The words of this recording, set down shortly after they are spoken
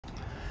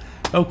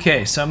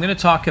Okay, so I'm going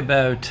to talk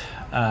about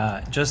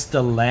just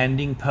the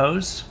landing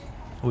pose.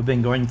 We've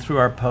been going through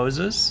our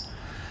poses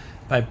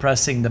by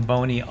pressing the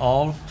bony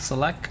all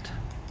select.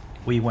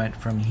 We went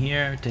from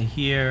here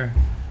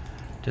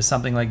to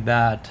something like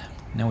that.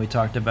 And then we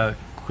talked about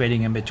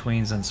quitting in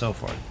betweens and so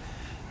forth.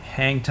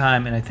 Hang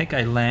time, and I think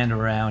I land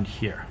around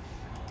here.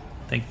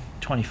 I think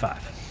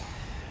 25.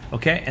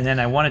 Okay, and then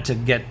I wanted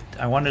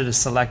to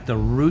select the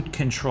root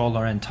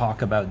controller and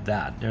talk about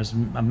that.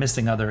 I'm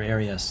missing other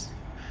areas.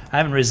 I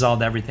haven't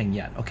resolved everything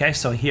yet. Okay,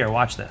 so here,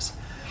 watch this.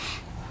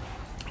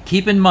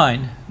 Keep in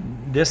mind,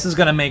 this is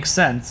gonna make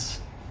sense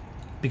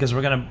because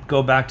we're gonna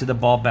go back to the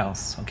ball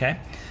bounce, okay?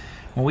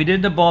 When we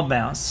did the ball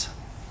bounce,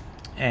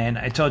 and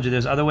I told you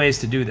there's other ways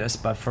to do this,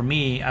 but for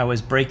me, I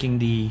was breaking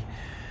the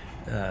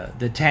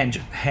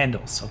tangent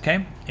handles,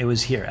 okay? It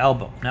was here,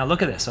 elbow. Now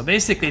look at this. So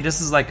basically,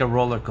 this is like a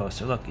roller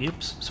coaster. Look,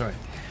 oops, sorry.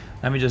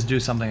 Let me just do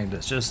something like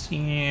this. Just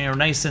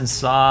nice and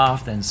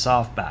soft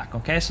back,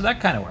 okay? So that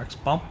kind of works,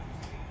 bump.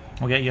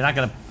 Okay, you're not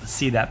gonna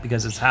see that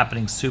because it's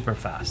happening super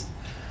fast,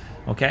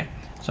 okay?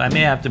 So I may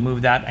have to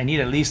move that. I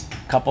need at least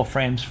a couple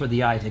frames for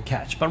the eye to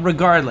catch, but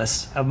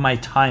regardless of my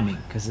timing,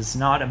 because it's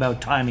not about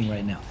timing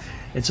right now,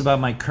 it's about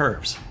my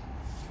curves.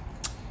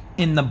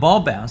 In the ball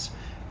bounce,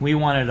 we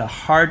wanted a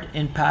hard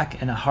impact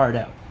and a hard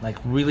out, like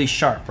really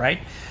sharp,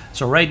 right?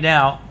 So right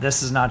now,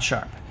 this is not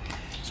sharp.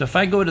 So if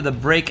I go to the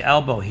break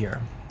elbow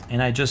here,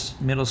 and I just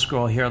middle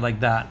scroll here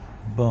like that,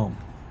 boom,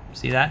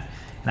 see that?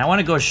 And I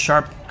wanna go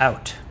sharp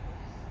out.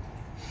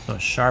 So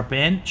sharp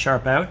in,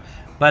 sharp out,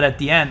 but at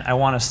the end I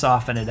want to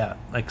soften it out,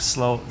 like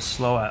slow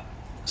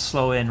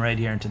in right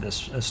here into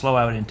this, slow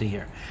out into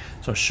here.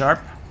 So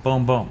sharp,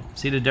 boom, boom.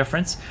 See the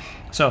difference?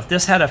 So if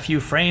this had a few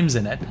frames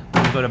in it,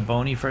 let me go to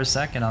bony for a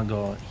second. I'll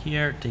go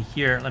here to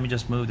here. Let me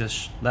just move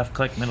this left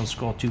click, middle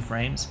scroll, 2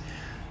 frames.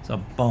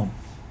 So boom,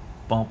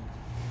 boom.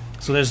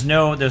 So there's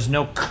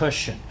no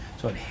cushion.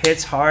 So it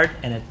hits hard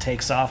and it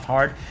takes off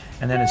hard,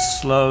 and then it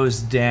slows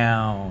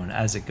down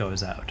as it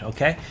goes out.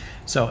 Okay.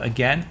 So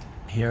again.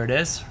 Here it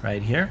is,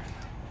 right here.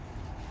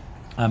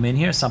 I'm in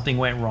here, something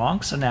went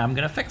wrong, so now I'm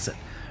gonna fix it.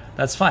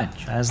 That's fine.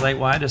 Translate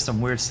Y, there's some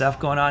weird stuff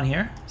going on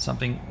here.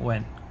 Something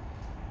went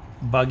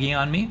buggy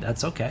on me,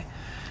 that's okay.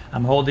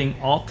 I'm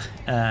holding Alt,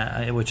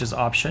 which is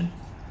Option.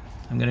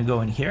 I'm gonna go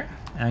in here,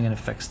 and I'm gonna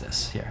fix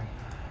this here.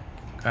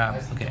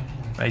 Grab, okay,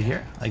 right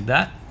here, like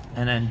that.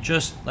 And then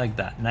just like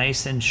that,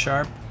 nice and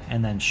sharp,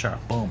 and then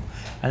sharp, boom.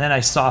 And then I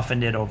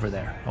softened it over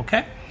there,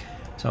 okay?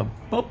 So,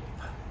 boop,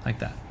 like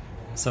that.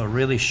 So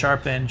really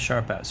sharp in,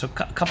 sharp out. So a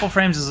couple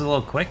frames is a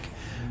little quick.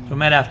 So we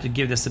might have to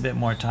give this a bit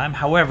more time.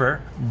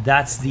 However,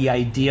 that's the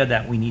idea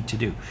that we need to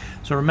do.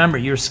 So remember,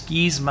 your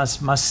skis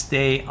must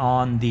stay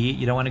on the,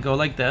 you don't want to go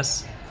like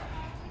this.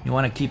 You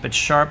want to keep it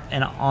sharp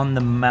and on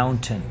the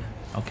mountain.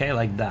 Okay,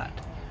 like that.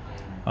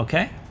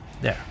 Okay,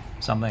 there,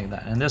 something like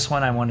that. And this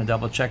one I want to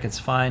double check it's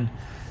fine.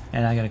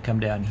 And I'm going to come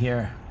down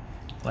here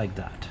like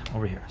that,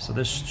 over here. So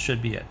this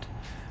should be it.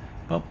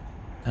 Boop.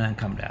 And then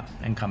come down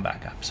and come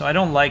back up. So I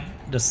don't like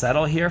the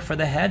settle here for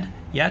the head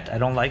yet. I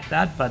don't like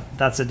that, but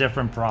that's a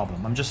different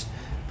problem. I'm just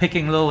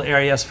picking little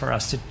areas for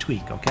us to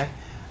tweak, okay?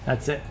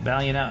 That's it,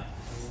 Balian out.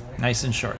 Nice and short.